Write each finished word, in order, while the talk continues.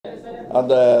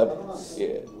அந்த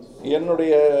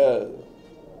என்னுடைய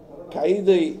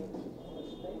கைதை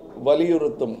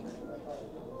வலியுறுத்தும்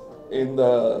இந்த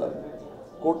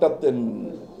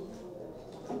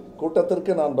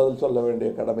கூட்டத்திற்கு நான் பதில் சொல்ல வேண்டிய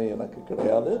கடமை எனக்கு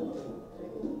கிடையாது.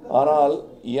 ஆனால்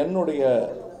என்னுடைய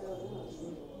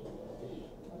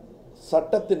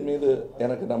சட்டத்தின் மீது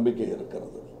எனக்கு நம்பிக்கை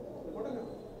இருக்கிறது.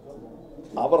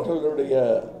 அவர்களுடைய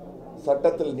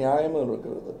சட்டத்தில் நியாயமும்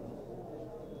இருக்கிறது.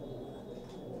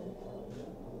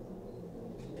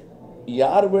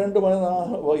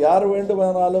 யார்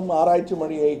வேண்டுமானாலும் ஆராய்ச்சி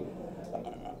மணியை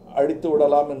அடித்து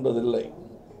விடலாம் என்பதில்லை.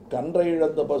 கன்றை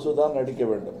இழந்த பசுதான் அடிக்க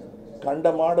வேண்டும். கண்ட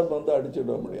மாடும் வந்து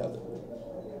அடிச்சுவிட முடியாது.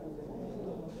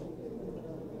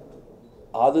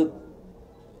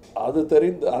 அது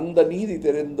தெரிந்த, அந்த நீதி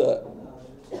தெரிந்த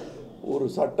ஒரு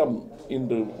சட்டம்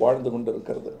இன்று வாழ்ந்து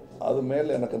கொண்டிருக்கிறது. அது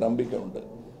மேல் எனக்கு நம்பிக்கை உண்டு.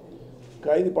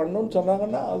 கைது பண்ணணும்னு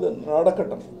சொன்னாங்கன்னா அது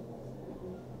நடக்கட்டும்.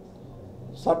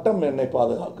 சட்டம் என்னை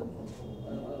பாதுகாக்கும்,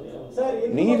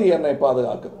 நீதி என்னை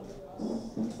பாதுகாக்கும்.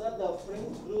 Sir, the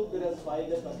French group that has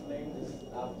filed a complaint this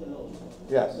afternoon.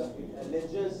 Yes.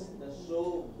 Alleges the show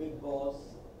Big Boss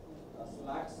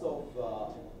smacks of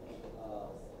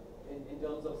in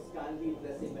terms of scantily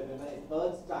dressing by women. It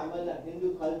hurts Tamil and Hindu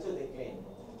culture, they claim.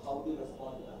 How do you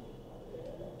respond to that?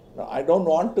 No, I don't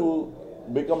want to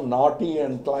become naughty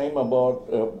and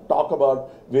talk about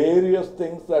various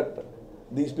things that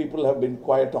these people have been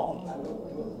quiet on.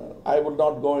 I will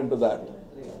not go into that.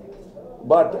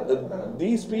 But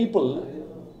these people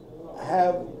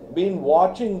have been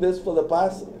watching this for the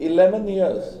past 11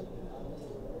 years.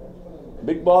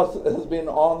 Big Boss has been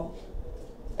on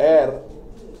air.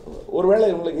 ஒருவேளை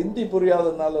உங்களுக்கு ஹிந்தி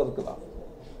புரியாதனால இருக்கலாம்.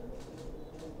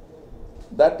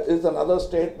 That is another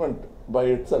statement by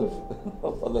itself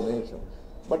for the nation.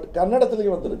 But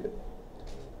கன்னடத்திலேயும் வந்திருக்கு.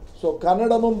 So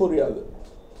கன்னடமும் புரியாது,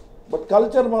 but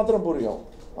culture மாத்திரம் புரியும்.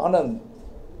 ஆனால்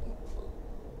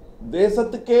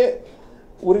தேசத்துக்கே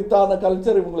உரித்தான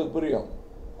culture இவங்களுக்கு புரியும்.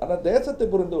 ஆனால் தேசத்தை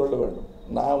புரிந்து கொள்ள வேண்டும்.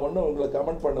 நான் ஒன்றும் உங்களை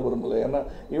கமெண்ட் பண்ண விரும்பலை. ஏன்னா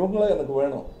இவங்களும் எனக்கு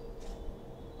வேணும்.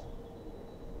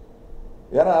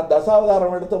 ஏன்னா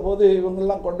தசாவதாரம் எடுத்த போது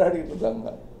இவங்கெல்லாம் கொண்டாடிட்டு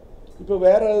இருந்தாங்க. இப்போ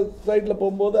வேற சைடில்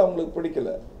போகும்போது அவங்களுக்கு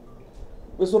பிடிக்கல.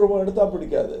 விஸ்வரூபம் எடுத்தால்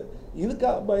பிடிக்காது.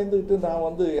 இதுக்காக பயந்துக்கிட்டு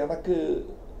நான் எனக்கு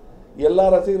எல்லா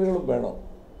ரசிகர்களும் வேணும்,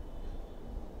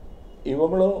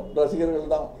 இவங்களும்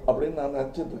ரசிகர்கள் தான் அப்படின்னு நான்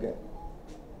நினச்சிட்டு இருக்கேன்.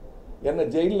 என்ன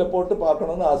ஜெயிலில் போட்டு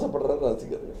பார்க்கணும்னு ஆசைப்படுற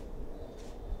ரசிகர்கள்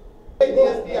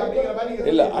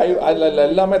இல்லை. அதில்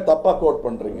எல்லாமே தப்பாக கோட்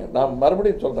பண்ணுறீங்க. நான்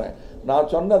மறுபடியும் சொல்கிறேன்,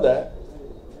 நான் சொன்னதை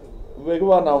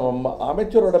வெகுவாக நான்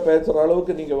அமைச்சரோட பேசுகிற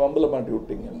அளவுக்கு நீங்கள் வம்பில் மாட்டி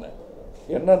விட்டீங்க.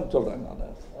 என்னன்னு சொல்கிறேன், நான்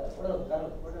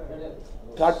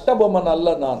கட்டபொம்மன் அல்ல.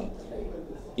 நான்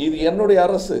இது என்னுடைய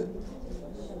அரசு.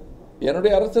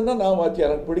 என்னுடைய அரசுன்னா நான் வச்சு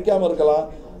எனக்கு பிடிக்காமல் இருக்கலாம்,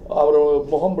 அவர்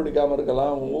முகம் பிடிக்காமல்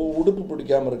இருக்கலாம், உடுப்பு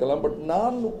பிடிக்காமல் இருக்கலாம், பட்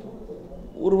நான்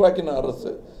உருவாக்கின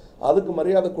அரசு, அதுக்கு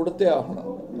மரியாதை கொடுத்தே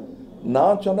ஆகணும்.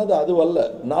 நான் சொன்னது அதுவல்ல.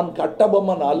 நான்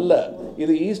கட்டபொம்மன் அல்ல,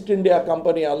 இது ஈஸ்ட் இந்தியா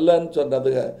கம்பெனி அல்லன்னு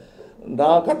சொன்னது.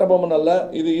 நான் கட்டபொம்மன் அல்ல,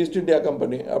 இது ஈஸ்ட் இந்தியா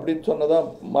கம்பெனி அப்படின்னு சொன்னதான்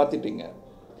மாற்றிட்டீங்க.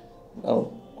 நான்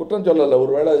குற்றம் சொல்லலை,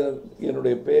 ஒருவேளை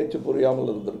என்னுடைய பேச்சு புரியாமல்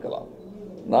இருந்திருக்கலாம்.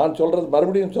 நான் சொல்கிறது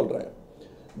மறுபடியும் சொல்கிறேன்,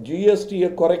 ஜிஎஸ்டியை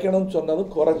குறைக்கணும்னு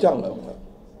சொன்னதும் குறைச்சாங்க அவங்க.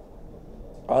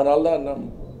 அதனால தான் நான்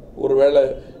ஒருவேளை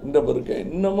இன்னும் இருக்கேன்.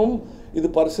 இன்னமும் இது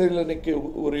பரிசீலனைக்கு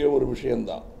உரிய ஒரு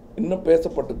விஷயந்தான், இன்னும்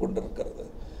பேசப்பட்டு கொண்டிருக்கிறது.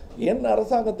 என்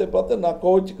அரசாங்கத்தை பார்த்து நான்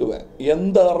கோவிச்சுக்குவேன்.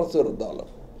 எந்த அரசு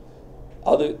இருந்தாலும்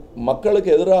அது மக்களுக்கு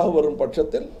எதிராக வரும்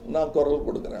பட்சத்தில் நான் குரல்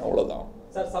கொடுக்குறேன், அவ்வளோதான்.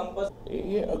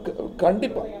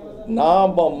 கண்டிப்பாக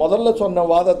நான் முதல்ல சொன்ன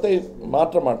வாதத்தை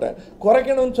மாற்ற மாட்டேன்.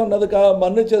 குறைக்கணும்னு சொன்னதுக்காக,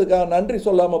 மன்னிச்சதுக்காக நன்றி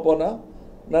சொல்லாமல் போனால்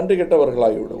நன்றி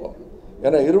கெட்டவர்களாகி விடுவோம்.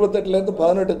 ஏன்னா 28லேருந்து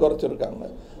 18 குறைச்சிருக்காங்க.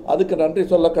 அதுக்கு நன்றி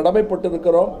சொல்ல கடமைப்பட்டு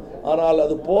இருக்கிறோம். ஆனால்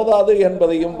அது போதாது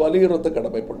என்பதையும் வலியுறுத்த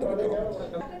கடமைப்பட்டிருக்கிறோம்.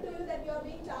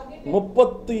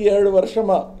 37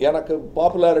 வருஷமாக எனக்கு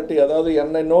பாப்புலாரிட்டி, அதாவது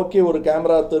என்னை நோக்கி ஒரு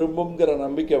கேமரா திரும்புங்கிற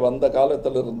நம்பிக்கை வந்த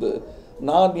காலத்திலிருந்து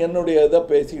நான் என்னுடைய இதை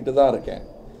பேசிக்கிட்டு தான் இருக்கேன்.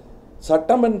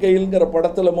 சட்டமன் கையில்ங்கிற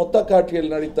படத்தில் மொத்த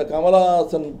காட்சியில் நடித்த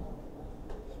கமல்ஹாசன்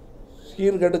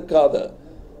சீர்கெடுக்காத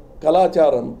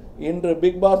கலாச்சாரம் இன்று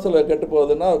பிக் பாஸில் கெட்டு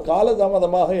போகுதுன்னா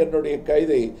காலதாமதமாக என்னுடைய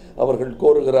கைதை அவர்கள்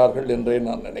கோருகிறார்கள் என்றே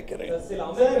நான் நினைக்கிறேன்.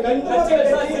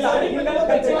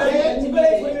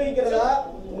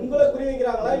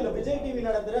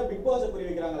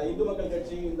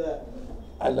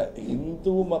 அல்ல,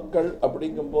 இந்து மக்கள்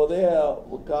அப்படிங்கும் போதே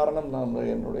காரணம் நான்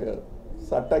என்னுடைய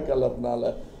சட்ட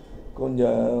கலர்னால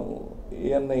கொஞ்சம்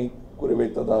என்னை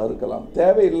குறிவைத்ததாக இருக்கலாம்.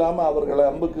 தேவையில்லாமல் அவர்களை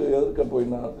அம்புக்கு எதிர்க்க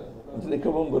போய் நான்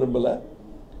நிற்கவும் விரும்பலை.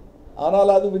 ஆனால்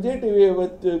அது விஜய் டிவியை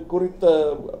வைத்து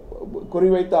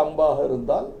குறிவைத்த அம்பாக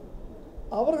இருந்தால்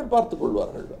அவர்கள் பார்த்துக்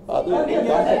கொள்வார்கள். அது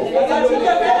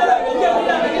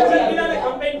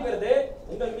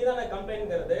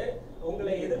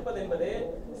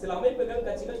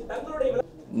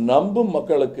நம்பும்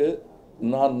மக்களுக்கு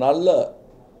நான் நல்ல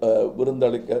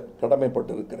விருந்தளிக்க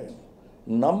கடமைப்பட்டிருக்கிறேன்.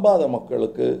 நம்பாத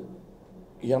மக்களுக்கு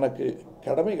எனக்கு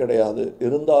கடமை கிடையாது.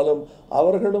 இருந்தாலும்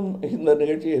அவர்களும் இந்த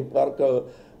நிகழ்ச்சியை பார்க்க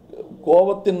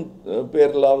கோபத்தின்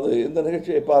பேரிலாவது இந்த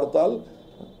நிகழ்ச்சியை பார்த்தால்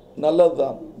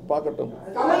நல்லதுதான், பார்க்கட்டும்.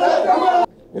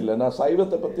 இல்லை, நான்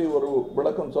சைவத்தை பற்றி ஒரு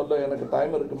விளக்கம் சொல்ல எனக்கு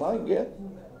டைம் இருக்குமா? இங்கே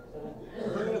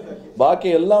பாக்கி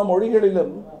எல்லா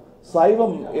மொழிகளிலும்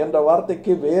சைவம் என்ற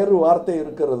வார்த்தைக்கு வேறு வார்த்தை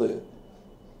இருக்கிறது.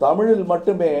 தமிழில்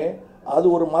மட்டுமே அது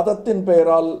ஒரு மதத்தின்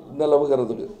பெயரால்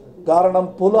நிலவுகிறது. காரணம்,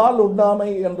 புலால் உண்ணாமை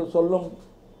என்று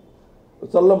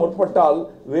சொல்ல முற்பட்டால்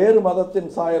வேறு மதத்தின்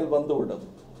சாயல் வந்துவிடும்.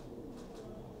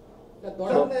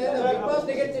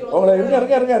 உங்களை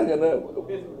இருங்க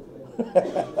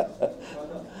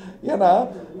ஏன்னா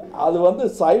அது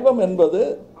சைவம் என்பது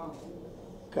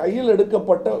கையில்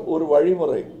எடுக்கப்பட்ட ஒரு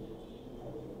வழிமுறை.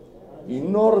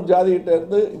 இன்னொரு ஜாதிகிட்ட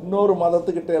இருந்து இன்னொரு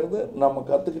மதத்துக்கிட்ட இருந்து நம்ம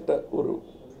கற்றுக்கிட்ட ஒரு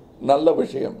நல்ல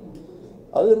விஷயம்.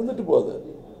 அது இருந்துட்டு போகுது.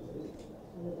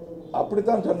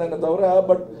 அப்படித்தான் சொன்னேனே தவிர,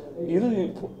 பட் இது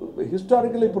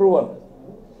historically proven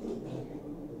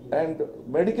and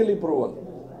medically proven.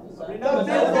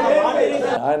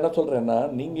 நான் என்ன சொல்றேன்னா,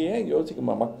 நீங்க ஏன்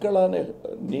யோசிக்குமா, மக்களான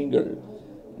நீங்கள்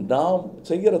நாம்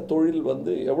செய்கிற தொழில்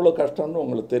எவ்வளோ கஷ்டம்னு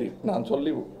உங்களுக்கு தெரியும். நான்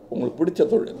சொல்லி உங்களுக்கு பிடிச்ச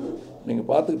தொழில், நீங்கள்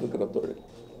பார்த்துக்கிட்டு இருக்கிற தொழில்,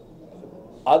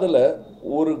 அதில்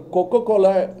ஒரு கொக்கோ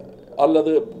கோலா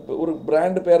அல்லது ஒரு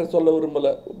பிராண்டு பேரை சொல்ல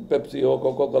விரும்பலை, பெப்சியோ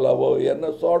கொக்கோ கோலாவோ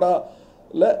என்ன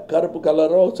சோடாவில் கருப்பு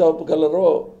கலரோ சிவப்பு கலரோ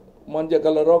மஞ்சள்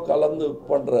கலரோ கலந்து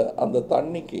பண்ணுற அந்த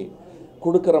தண்ணிக்கு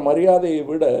கொடுக்குற மரியாதையை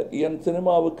விட என்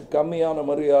சினிமாவுக்கு கம்மியான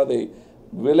மரியாதை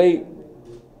விலை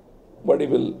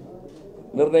வடிவில்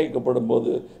நிர்ணயிக்கப்படும்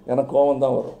போது எனக்கு கோபம்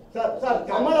தான் வரும்.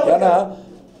 ஏன்னா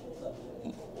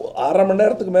அரை மணி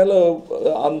நேரத்துக்கு மேலே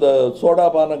அந்த சோடா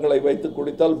பானங்களை வைத்து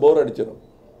குடித்தால் போர் அடிச்சிடும்.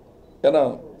 ஏன்னா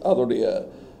அதோடைய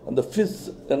அந்த ஃபிஸ்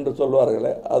என்று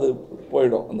சொல்வார்களே, அது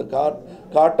போயிடும், அந்த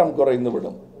காட்டம் குறைந்து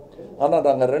விடும். ஆனால்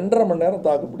நாங்கள் 2.5 மணி நேரம்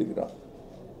தாக்கு பிடிக்கிறோம்.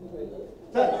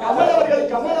 கமல்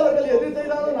அவர்கள் எது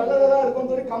செய்தாலும் நல்லதா இருக்கும்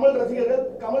சொல்லி கமல் ரசிகர்கள்,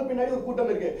 கமல் பின்னாடி ஒரு கூட்டம்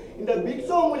இருக்கு. இந்த பிக்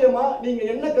ஷோ மூலமா நீங்க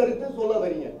என்ன கருத்து சொல்ல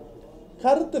வரீங்க?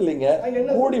 கருத்து இல்லைங்க,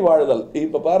 கூடி வாழுதல்.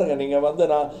 இப்போ பாருங்க, நீங்கள்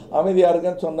நான் அமைதியாக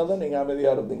இருக்கேன்னு சொன்னதை நீங்கள்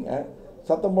அமைதியாக இருந்தீங்க.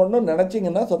 சத்தம் போடணும்னு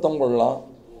நினச்சிங்கன்னா சத்தம் போடலாம்.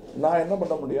 நான் என்ன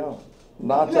பண்ண முடியும்?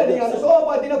 நான்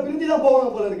பிரிஞ்சுதான்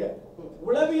போவாங்க போல இருக்கு.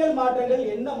 உளவியல் மாற்றங்கள்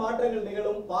என்ன மாற்றங்கள்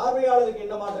நிகழும், பார்வையாளருக்கு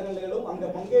என்ன மாற்றங்கள் நிகழும், அங்க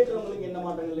பங்கேற்றவங்களுக்கு என்ன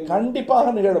மாற்றங்கள் நிகழும்?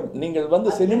 கண்டிப்பாக நிகழும்.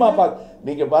 நீங்கள் சினிமா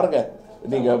நீங்க பாருங்க,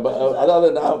 நீங்க அதாவது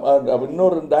நான்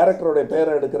இன்னொரு டைரக்டருடைய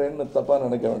பேரை எடுக்கிறேன்னு தப்பா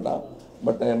நினைக்க வேண்டாம்.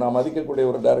 பட் நான் மதிக்கக்கூடிய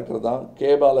ஒரு டைரக்டர் தான்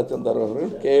கே பாலச்சந்தர்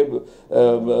அவர்கள்,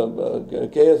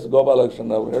 KS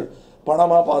கோபாலகிருஷ்ணன் அவர்கள்.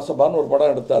 பணமா பாசபான்னு ஒரு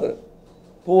படம் எடுத்தார்,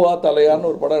 பூவா தலையான்னு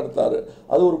ஒரு படம் எடுத்தார்.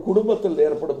 அது ஒரு குடும்பத்தில்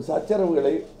ஏற்படும்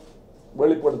சச்சரவுகளை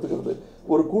வெளிப்படுத்துகிறது.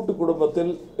 ஒரு கூட்டு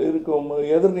குடும்பத்தில் இருக்கும்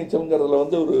எதிர்நீச்சம்ங்கிறதுல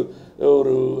ஒரு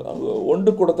ஒரு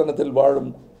ஒன்று குடத்தனத்தில் வாழும்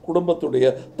குடும்பத்துடைய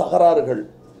தகராறுகள்,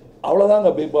 அவ்வளோதாங்க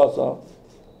பிக் பாஸம்.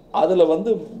 அதில்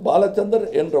பாலச்சந்தர்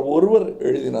என்ற ஒருவர்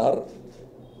எழுதினார்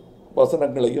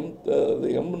வசனங்களையும்,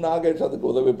 நாகேஷ்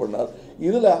அதுக்கு உதவி பண்ணார்.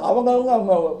 இதில்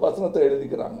அவங்க வசனத்தை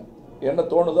எழுதிக்கிறாங்க, என்ன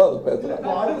தோணுதோ அது பேசுறாங்க.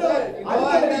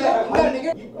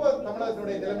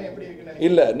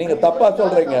 இல்லை, நீங்க தப்பா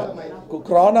சொல்றீங்க,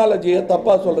 குரானாலஜியை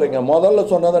தப்பா சொல்றீங்க. முதல்ல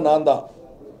சொன்னதை நான் தான்.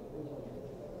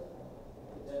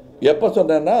 எப்ப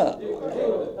சொன்னேன்னா,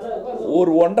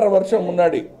 ஒரு 1.5 வருஷம்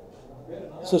முன்னாடி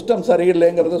சிஸ்டம்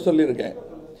சரியில்லைங்கிறத சொல்லியிருக்கேன்.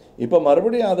 இப்போ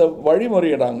மறுபடியும் அதை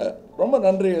வழிமுறையிடாங்க. ரொம்ப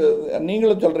நன்றி,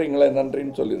 நீங்களும் சொல்றீங்களே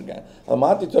நன்றின்னு சொல்லியிருக்கேன். அதை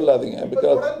மாற்றி சொல்லாதீங்க.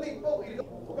 பிகாஸ்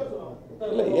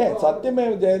இல்லை, ஏன்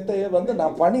சத்தியமேவ ஜெயத்தையை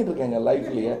நான் பண்ணிட்டு இருக்கேங்க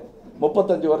லைஃப்லேயே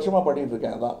 35 வருஷமாக பண்ணிட்டு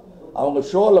இருக்கேன். அதான் அவங்க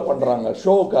ஷோவில் பண்ணுறாங்க,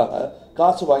 ஷோவுக்காக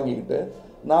காசு வாங்கிக்கிட்டு.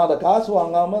 நான் அதை காசு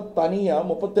வாங்காமல் தனியாக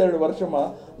 37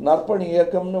 வருஷமாக நற்பணி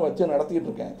இயக்கம்னு வச்சு நடத்திட்டு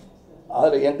இருக்கேன்.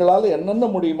 அதில் எங்களால் என்னென்ன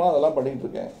முடியுமோ அதெல்லாம் பண்ணிட்டு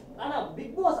இருக்கேன். ஆனால்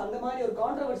பிக் பாஸ் அந்த மாதிரி ஒரு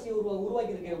கான்ட்ரோவர்சி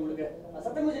உருவாக்கி இருக்கேன் உங்களுக்கு,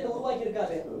 சத்தியமேவ உருவாக்கி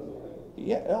இருக்காது.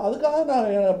 அதுக்காக நான்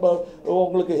இப்போ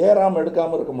உங்களுக்கு ஹேராம்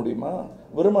எடுக்காமல் இருக்க முடியுமா?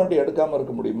 விருமாண்டி எடுக்காமல்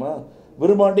இருக்க முடியுமா?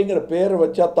 விருமாண்டிங்கிற பேரை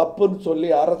வச்சா தப்புன்னு சொல்லி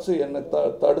அரசு என்னை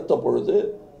தடுத்த பொழுது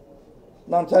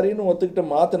நான் சரின்னு ஒத்துக்கிட்டு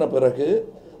மாற்றின பிறகு,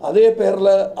 அதே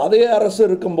பேரில் அதே அரசு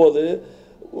இருக்கும்போது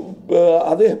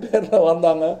அதே பேரில்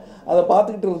வந்தாங்க. அதை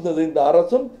பார்த்துக்கிட்டு இருந்தது இந்த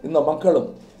அரசும் இந்த மக்களும்.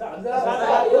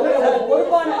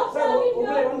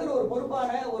 உங்களை ஒரு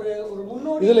பொறுப்பான ஒரு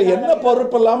முன்னோடி இதுல என்ன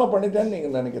பொறுப்பு இல்லாம பண்ணிட்டேன்னு நீங்க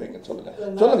நினைக்கிறீங்க? சொல்லுங்க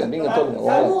சொல்லுங்க, நீங்க சொல்லுங்க.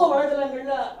 சமூக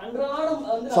வலைதளங்கள்ல அன்றாடம்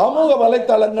வந்து சமூக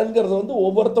வலைத்தளங்கள்ங்கிறது வந்து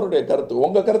ஒவ்வொருத்தருடைய கருத்து.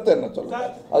 உங்க கருத்து என்ன சொல்லுங்க,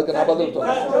 அதுக்கு நான் பதில்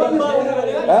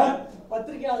சொல்றேன்.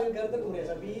 பத்திரிகையாளர்கள் கருத்து இருக்க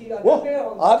முடியாது ஓ,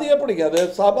 சார். அது எப்படிங்க? அது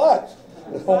சபாஷ்,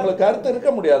 உங்களுக்கு கருத்து இருக்க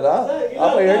முடியாதா?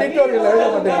 அப்ப எடிட்டோரியல் எழுத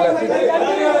மாட்டீங்களா?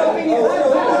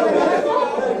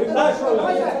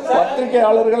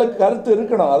 பத்திரிகையாளர்களுக்கு கருத்து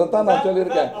இருக்கணும், அதைத்தான் நான்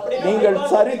சொல்லியிருக்கேன். நீங்கள்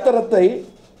சரித்திரத்தை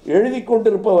எழுதி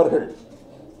கொண்டிருப்பவர்கள்,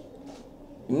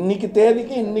 இன்னைக்கு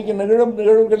தேதிக்கு இன்னைக்கு நிகழும்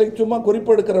நிகழ்வுகளை சும்மா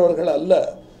குறிப்பெடுக்கிறவர்கள் அல்ல,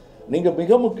 நீங்க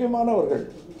மிக முக்கியமானவர்கள்.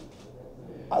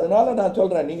 அதனால நான்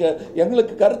சொல்றேன், நீங்க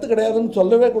எங்களுக்கு கருத்து கிடையாதுன்னு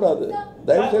சொல்லவே கூடாது,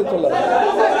 தயவு செய்து சொல்ல.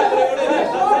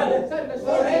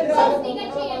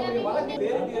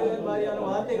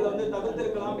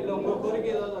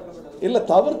 இல்ல,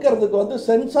 தவிர்க்கிறதுக்கு வந்து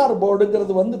சென்சார்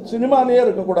போர்டுங்கிறது வந்து சினிமாலேயே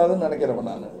இருக்கக்கூடாதுன்னு நினைக்கிறேன்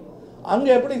நான். அங்க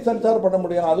எப்படி சென்சார் பண்ண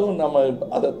முடியும்? அதுவும் நம்ம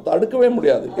அதை தடுக்கவே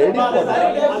முடியாது.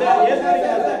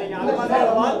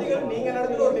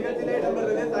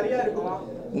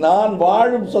 நான்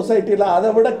வாழும் சொசைட்டில அதை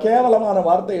விட கேவலமான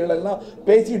வார்த்தைகள் எல்லாம்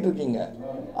பேசிட்டு இருக்கீங்க.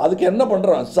 அதுக்கு என்ன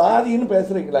பண்றோம்? சாதின்னு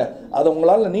பேசுறீங்களே, அதை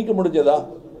உங்களால நீக்க முடிஞ்சதா?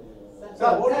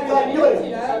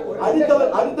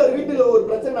 அடுத்த வீட்டுல ஒரு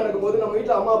பிரச்சனை நடக்கும்போது நம்ம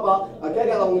வீட்டுல அம்மா அப்பா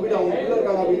கேட்காத அவங்க வீடு அவங்க உள்ள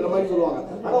இருக்காங்க அப்படின்ற மாதிரி சொல்லுவாங்க.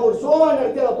 ஆனா ஒரு ஷோவா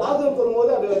நடத்தி அதை பார்க்கணும்னு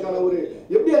சொல்லும்போது அதுக்கான ஒரு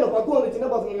எப்படி அந்த பக்குவம் வந்து சின்ன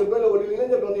பசங்களுக்கு ஒரு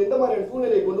இளைஞர்கள் வந்து எந்த மாதிரியான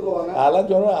சூழ்நிலையை கொண்டு போவாங்க? அதெல்லாம்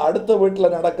சொல்லுவேன். அடுத்த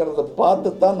வீட்டுல நடக்கிறத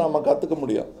பார்த்து தான் நம்ம கத்துக்க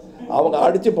முடியும். அவங்க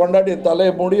அடிச்சு பொண்டாட்டி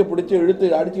தலையை முடிய பிடிச்சி இழுத்து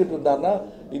அடிச்சுட்டு இருந்தாங்கன்னா,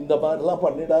 இந்த மாதிரிலாம்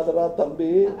பண்ணிடாதரா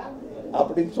தம்பி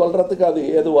அப்படின்னு சொல்றதுக்கு அது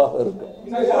ஏதுவாக இருக்கும்.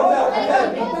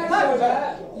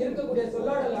 இருக்கக்கூடிய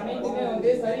சொல்லாடல் அனைத்துமே வந்து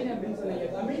சரின்னு அப்படின்னு சொன்னீங்க.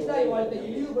 தமிழ் தாய் வாழ்த்தை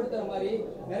இழிவுபடுத்துற மாதிரி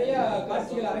நிறைய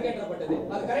காட்சிகள் அரங்கேற்றப்பட்டது,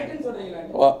 அது கரெக்ட்னு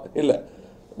சொல்றீங்களா? இல்ல,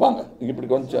 வாங்க இப்படி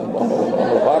கொஞ்சம்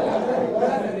பார்க்க.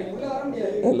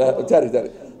 இல்ல, சரி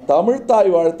சரி, தமிழ்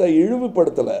தாய் வாழ்த்தை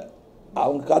இழிவுபடுத்தலை,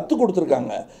 அவங்க கற்றுக்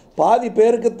கொடுத்துருக்காங்க. பாதி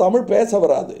பேருக்கு தமிழ் பேச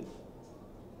வராது,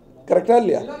 கரெக்டா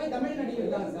இல்லையா?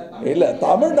 இல்ல,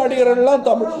 தமிழ் நடிகர்கள்லாம்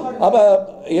தமிழ். அப்ப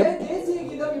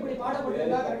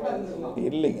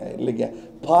இல்லைங்க இல்லைங்க,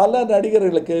 பல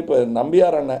நடிகர்களுக்கு இப்போ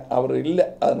நம்பியார் அண்ணன் அவர் இல்லை,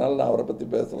 அதனால நான் அவரை பற்றி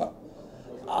பேசலாம்.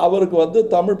 அவருக்கு வந்து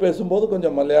தமிழ் பேசும்போது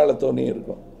கொஞ்சம் மலையாள தோணி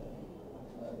இருக்கும்,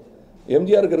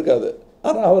 எம்ஜிஆருக்கு இருக்காது,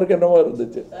 ஆனால் அவருக்கு என்னவோ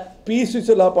இருந்துச்சு. பி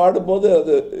சுசிலா பாடும்போது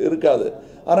அது இருக்காது,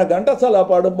 ஆனால் கண்டசாலா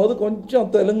பாடும்போது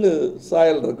கொஞ்சம் தெலுங்கு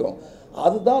சாயல் இருக்கும்.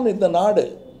 அதுதான் இந்த நாடு,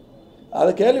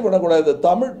 அதை கேள்வி பண்ணக்கூடாது.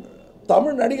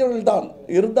 தமிழ் நடிகர்கள் தான்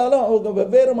இருந்தாலும் அவங்க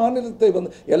வெவ்வேறு மாநிலத்தை வந்து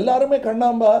எல்லாருமே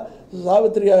கண்ணாம்பா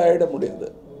சாவித்திரியாக ஆகிட முடியாது.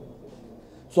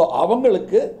 ஸோ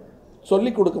அவங்களுக்கு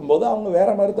சொல்லி கொடுக்கும்போது அவங்க வேற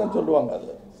மாதிரி தான் சொல்லுவாங்க. அது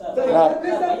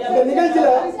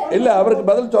இல்லை, அவருக்கு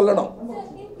பதில் சொல்லணும்.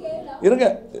 இருங்க,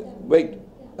 wait,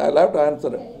 I have to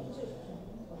answer.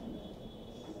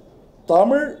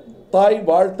 Tamil தாய்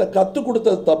வாழ்த்தை கற்றுக்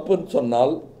கொடுத்தது தப்புன்னு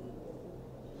சொன்னால்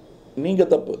நீங்க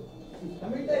தப்பு.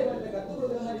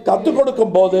 கற்றுக்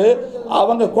கொடுக்கும் போது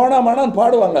அவங்க கோணாமணான்னு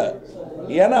பாடுவாங்க,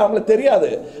 ஏன்னா அவங்களுக்கு தெரியாது.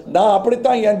 நான்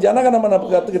அப்படித்தான் என் ஜனகணமனை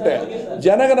கற்றுக்கிட்டேன்.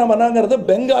 ஜனகணமனங்கிறது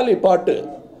பெங்காலி பாட்டு,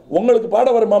 உங்களுக்கு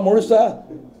பாட வருமா முழுசா?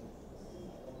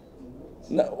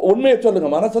 உண்மையை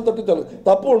சொல்லுங்க, மனசை தொட்டு சொல்லுங்க,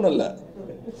 தப்பு ஒன்றும் இல்லை.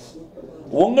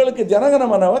 உங்களுக்கு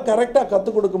ஜனகணமனவை கரெக்டாக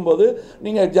கற்றுக் கொடுக்கும்போது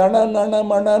நீங்கள்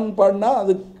ஜனநனமனன் பாடினா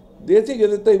அது தேசிய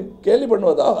கீதத்தை கேலி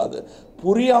பண்ணுவதாகாது.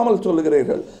 புரியாமல்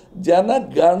சொல்லுகிறீர்கள். ஜன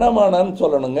கணமனன்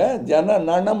சொல்லணுங்க, ஜன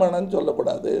நனமனன்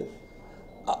சொல்லக்கூடாது.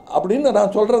 அப்படின்னு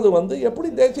நான் சொல்றது வந்து எப்படி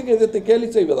தேசிய கீதத்தை கேலி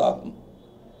செய்வதாகும்?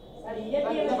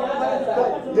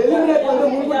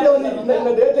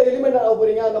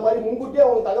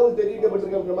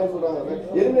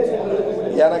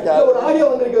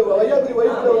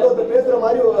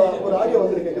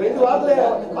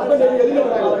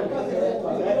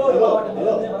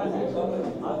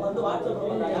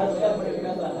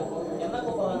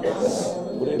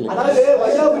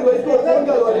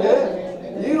 எனக்கு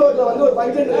ஈரோட்ல வந்து ஒரு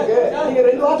ஃபங்க்ஷன் இருக்கு, நீங்க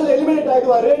 2 வாரத்துல எலிமினேட்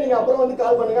ஆயிடுவாரு, நீங்க அப்புறம் வந்து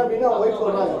கால் பண்ணுங்க அப்படின்னு அவங்க வைஃப்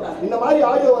சொல்றாங்க. இந்த மாதிரி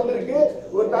ஆடியோ வந்திருக்கு.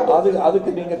 ஒரு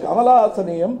அதுக்கு நீங்க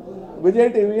கமலஹாசனையும்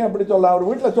விஜய் டிவியும் அப்படி சொல்லலாம். அவர்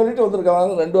வீட்டில் சொல்லிட்டு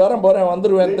வந்திருக்காங்க, 2 வாரம் போறேன்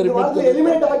வந்துருவேன் திருப்பி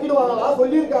எலிமினேட் ஆக்கிடுவாங்களா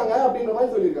சொல்லியிருக்காங்க அப்படின்ற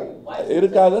மாதிரி சொல்லியிருக்காங்க.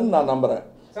 இருக்காதுன்னு நான் நம்புறேன்.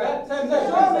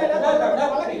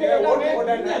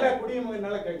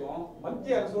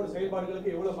 மத்திய அரசோட செயல்பாடுகளுக்கு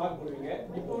எவ்வளவு மார்க் போடுவீங்க?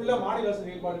 இப்ப உள்ள மாநில அரசு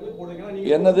செயல்பாடுகளுக்கு போடுவீங்க.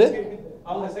 என்னது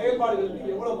அவங்க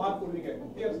செயல்பாடுகளுக்கு எவ்வளவு மார்க் போடுவீங்க?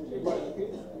 மத்திய அரசு செயல்பாடுகளுக்கு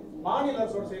மாநில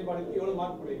அரசோட செயல்பாடுகளுக்கு எவ்வளவு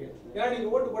மார்க் போடுவீங்க? ஏன்னா நீங்க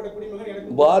ஓட்டு போட்ட குடிமகன்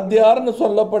எனக்கு வாத்தியார்னு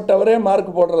சொல்லப்பட்டவரே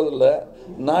மார்க் போடுறது இல்ல,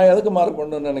 நான் எதுக்கு மார்க்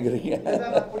பண்ணணும்னு நினைக்கிறீங்க?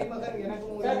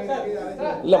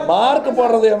 இல்ல, மார்க்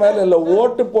போடுறது என் மேல இல்ல,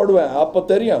 ஓட்டு போடுவேன், அப்ப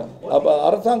தெரியும். அப்ப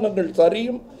அரசாங்கங்கள்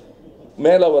சரியும்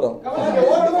மேல வரும்.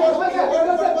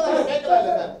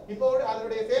 இப்போ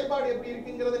அதனுடைய செயல்பாடு செயல்பாடு எப்படி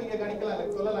இருக்குங்கிறத நீங்க கணிக்கலாம்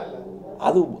இல்ல, சொல்லலாம் இல்ல.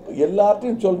 அது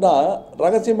எல்லார்ட்டையும் சொன்னால்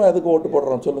ரகசியமாக எதுக்கு ஓட்டு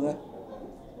போடுறோம் சொல்லுங்கள்.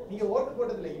 நீங்க ஓட்டு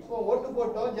போட்டதில்ல, இப்போ ஓட்டு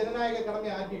போட்டோம், ஜனநாயக கடமை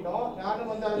ஆற்றிட்டோம். நானும்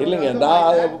வந்து அதுல இல்லைங்க,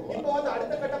 இப்போ வந்து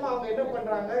அடுத்த கட்டமா அவங்க என்ன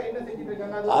பண்றாங்க, என்ன செஞ்சுட்டு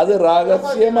இருக்காங்க, அது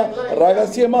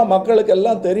ரகசியமா மக்களுக்கு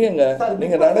எல்லாம் தெரியுங்க.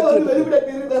 நீங்க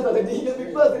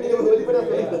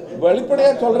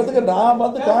வெளிப்படையா சொல்றதுக்கு நான்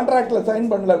வந்து கான்ட்ராக்ட்ல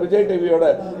சைன் பண்ணல விஜய் டிவியோட,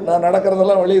 நான்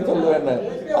நடக்கிறதெல்லாம் வெளியே சொல்லுவேன்னு.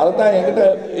 அதுதான் என்கிட்ட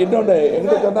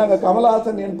சொன்னாங்க,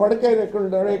 கமல்ஹாசன் என்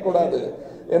படுக்கைக்குள் நுழையக்கூடாது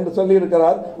என்று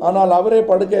சொல்லியிருக்கிறார். ஆனால் அவரே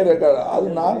படுக்கை இருக்கிறார். அது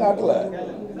நான் காட்டல,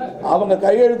 அவங்க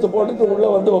கையெழுத்து போட்டுட்டு உள்ள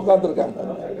வந்து உட்காந்துருக்காங்க.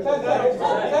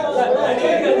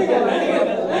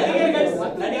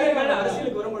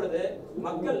 அரசியலுக்கு வரும்பொழுது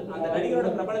மக்கள் அந்த நடிகரோட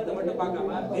பிரபலத்தை மட்டும் பார்க்காம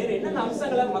வேற என்னென்ன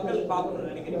அம்சங்களை மக்கள்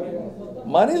பார்க்கணும்னு நினைக்கிறீங்க?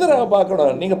 மனிதராக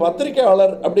பார்க்கணும். நீங்க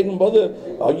பத்திரிகையாளர் அப்படிங்கும்போது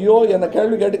ஐயோ என்ன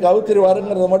கேள்வி கேட்டு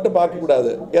கவுத்திருவாருங்கிறத மட்டும்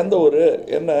பார்க்கக்கூடாது. எந்த ஒரு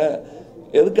என்ன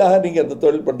எதுக்காக நீங்கள் இந்த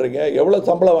தொழில் பண்ணுறீங்க, எவ்வளோ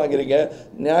சம்பளம் வாங்குறீங்க,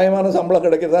 நியாயமான சம்பளம்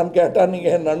கிடைக்குதான்னு கேட்டால்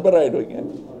நீங்கள் என் நண்பர் ஆகிடுவீங்க.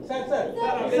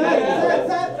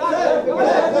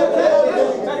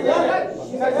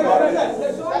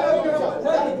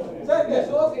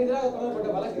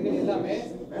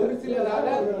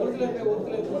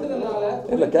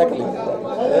 இல்லை கேட்கலீங்க.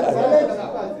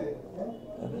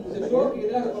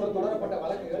 தொடரப்பட்ட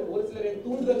வழக்குகள் ஒரு சிலரின்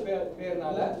தூண்டுதல்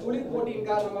பேர்னால தொழில் போட்டியின்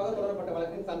காரணமாக தொடரப்பட்ட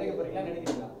வழக்கு சந்தேகப்படுறீங்களா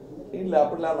நினைக்கிறீங்களா? இல்லை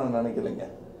அப்படிலாம் நான் நினைக்கலைங்க.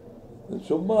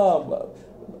 சும்மா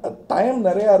டைம்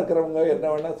நிறையா இருக்கிறவங்க என்ன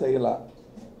வேணால் செய்யலாம்.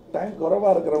 டைம்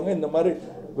குறைவாக இருக்கிறவங்க இந்த மாதிரி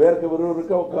வேர்க்க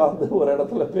விறுவிறுக்க உட்காந்து ஒரு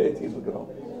இடத்துல பேசிகிட்டு இருக்கிறோம்.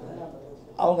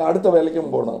 அவங்க அடுத்த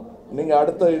வேலைக்கும் போகணும், நீங்கள்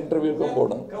அடுத்த இன்டர்வியூக்கும்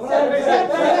போகணும்.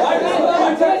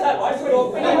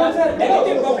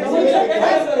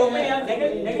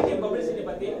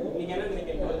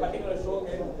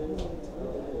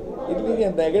 இல்லைங்க,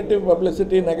 நெகட்டிவ்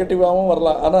பப்ளிசிட்டி நெகட்டிவாகவும்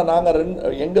வரலாம். ஆனால் நாங்கள்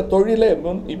எங்கள் தொழிலே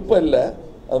இப்போ இல்லை,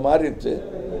 அது மாறிடுச்சு.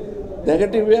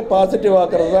 நெகட்டிவே பாசிட்டிவ்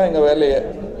ஆக்குறது தான் எங்கள் வேலையை.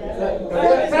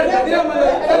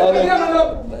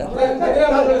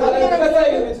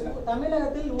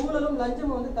 தமிழகத்தில் ஊழலும்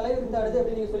லஞ்சமும் வந்து தலைவிரித்தாடுது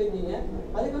அப்படின்னு நீங்க சொல்லியிருக்கீங்க.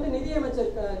 அதுக்கு வந்து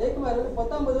நிதியமைச்சர் ஜெயக்குமார் வந்து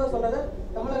 19 ரூபா சொல்றத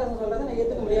கமல்ஹாசன் சொல்றதை நான்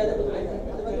ஏற்றுக்க முடியாது அப்படின்னு சொல்லியிருக்காங்க.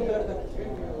 அதை பற்றி உங்களோட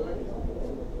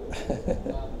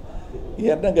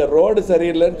என்னங்க, ரோடு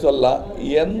சரியில்லைன்னு சொல்லலாம்,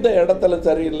 எந்த இடத்துல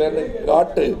சரியில்லைன்னு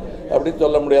காட்டு அப்படின்னு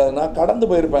சொல்ல முடியாது. நான் கடந்து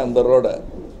போயிருப்பேன் அந்த ரோடை.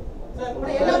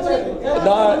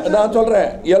 நான் சொல்றேன்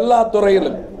எல்லா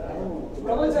துறையிலும்.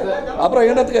 அப்புறம்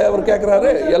என்னத்துக்கு அவர் கேட்கிறாரு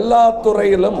எல்லா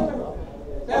துறையிலும்?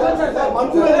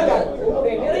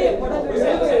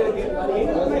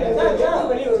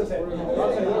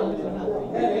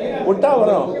 விட்டா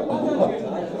வரும்.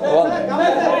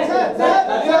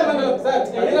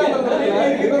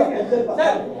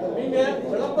 நீங்க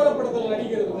விளம்பரப்படுத்தல்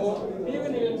நடிக்கிறதுக்கும் டிவி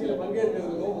நிகழ்ச்சியில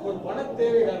பங்கேற்கிறதுக்கும் ஒரு பண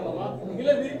தேவை காரணமா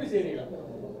இல்ல விரும்பி செய்றீங்களா?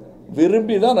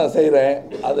 விரும்பி தான் நான் செய்கிறேன்.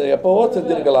 அது எப்போவோ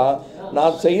செஞ்சுருக்கலாம்.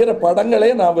 நான் செய்கிற படங்களே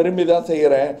நான் விரும்பி தான்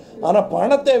செய்கிறேன். ஆனால் பண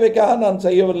தேவைக்காக நான்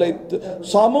செய்யவில்லை,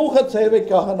 சமூக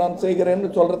சேவைக்காக நான் செய்கிறேன்னு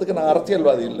சொல்கிறதுக்கு நான்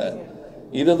அரசியல்வாதி இல்லை.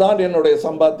 இதுதான் என்னுடைய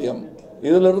சம்பாத்தியம்.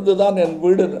 இதிலிருந்து தான் என்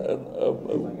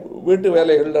வீட்டு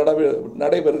வேலைகள்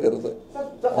நடைபெறுகிறது.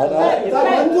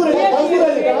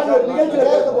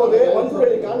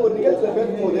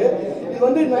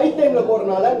 வந்து நைட் டைம்ல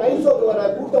போறதுனால நைட் ஷோக்கு வர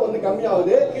கூட்டம் வந்து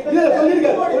கம்மியாகுது. இதுல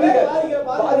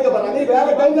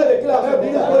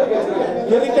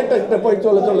கிரிக்கெட்ட போய்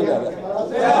சொல்லுங்க,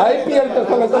 ஐபிஎல்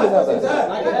சொல்ல சொல்லுங்க.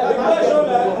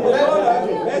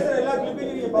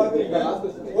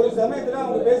 ஒரு சமயத்துல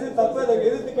அவங்க பேசுறது தப்பு, அதை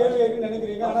எதிர்த்து கேள்வி கேட்க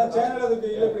நினைக்கிறீங்க. ஆனா சேனல் அதுக்கு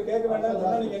இல்ல இப்படி கேட்க வேண்டாம்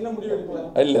சொன்னா நீங்க என்ன முடிவு எடுக்கலாம்?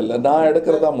 இல்ல நான்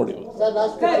எடுக்கிறதா முடிவு.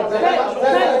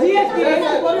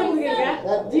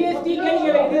 ஜிஎஸ்டி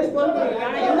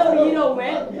எந்த ஒரு ஹீரோவுமே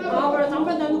அவரோட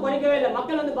சம்பளத்தை வந்து குறைக்கவே இல்லை.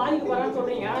 மக்கள் வந்து பாதிக்கப்படுறான்னு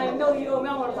சொல்றீங்க, ஆனா எந்த ஒரு ஹீரோவுமே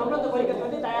அவரோட சம்பளத்தை குறைக்கிறது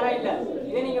வந்து தயாரா இல்லை.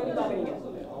 இதை நீங்க எப்படி பாக்குறீங்க?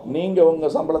 நீங்க உங்க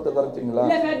சம்பளத்தை குறைச்சிங்களா?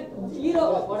 இல்ல சார், ஹீரோ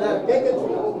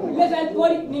இல்ல சார்,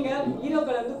 கோடி நீங்க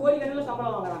ஹீரோக்கள் வந்து கோடிக்கணக்கில்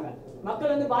சம்பளம் வாங்குறாங்க,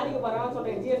 மக்கள் வந்து பாதிக்கப்படுறாங்கன்னு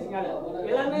சொல்றீங்க ஜிஎஸ்டினால.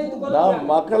 எல்லாருமே நான்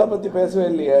மக்களை பத்தி பேசவே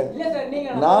இல்லையே. இல்ல சார், நீங்க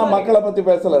நான் மக்களை பத்தி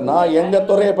பேசல, நான் எங்க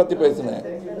துறையை பத்தி பேசினேன்.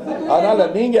 அதனால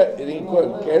நீங்க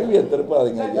கேள்வியை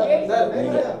திருப்பாதீங்க ஐயா.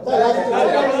 நீங்க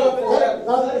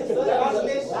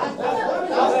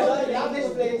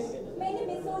many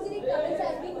misogyny comments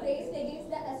have been raised against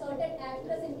the assaulted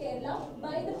actress in Kerala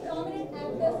by the prominent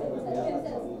actors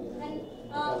themselves. And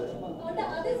on the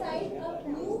other side, a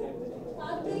new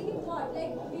heartbreaking thought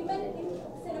like women in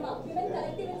cinema, women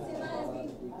collective in cinema has been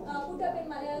put up in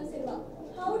Malayalam cinema.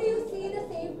 How do you see the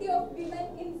safety of women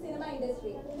in cinema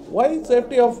industry? Why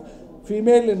safety of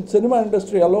female in cinema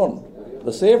industry alone?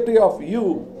 The safety of you,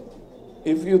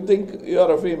 if you think you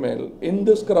are a female in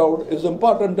this crowd, is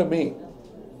important to me.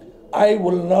 I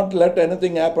will not let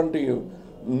anything happen to you.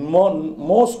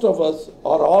 most of us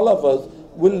or all of us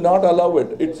will not allow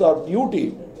it. It's our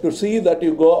duty to see that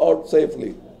you go out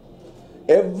safely.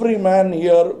 Every man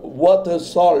here worth his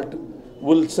salt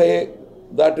will say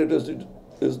that it is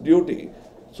his duty.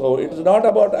 So it is not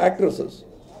about actresses.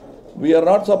 We are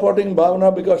not supporting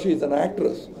Bhavana because she is an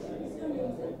actress.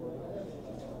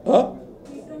 Huh?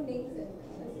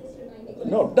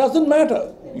 No, doesn't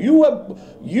matter. You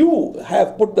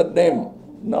have put that name.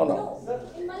 No.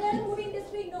 In Malayalam movie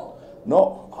industry, no.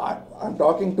 No, I'm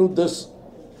talking to this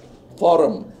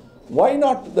forum. Why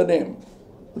not the name?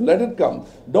 Let it come.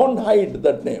 Don't hide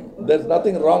that name. There's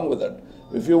nothing wrong with it.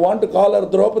 If you want to call her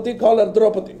Draupadi, call her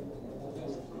Draupadi.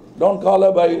 Don't call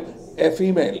her by a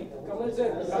female.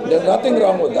 There's nothing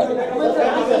wrong with that.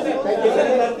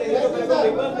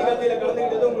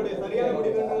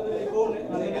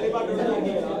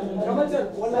 Kamal sir,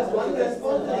 one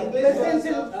response.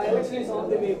 Presidential election is on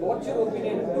the way. What's your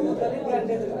opinion? Two Dalit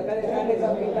candidates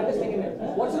are contesting in it.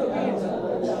 What's your opinion, sir?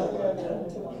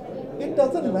 It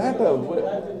doesn't matter.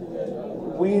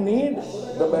 We need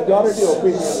the majority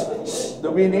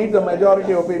opinion. We need the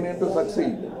majority opinion to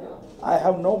succeed. I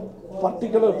have no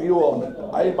particular view on it.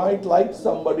 I might like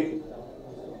somebody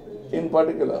in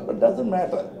particular, but doesn't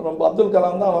matter. Abdul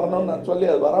Kalam da varano na solli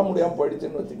adu vara mudiyam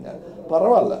poidichinu vechinga.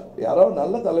 Paravalla. Yaro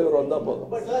nalla thalavar vandha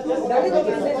podum.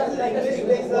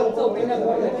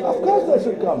 Of course they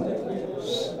should come.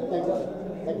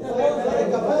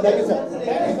 Thank you, sir.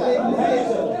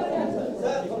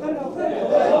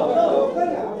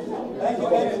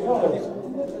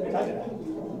 Thank you.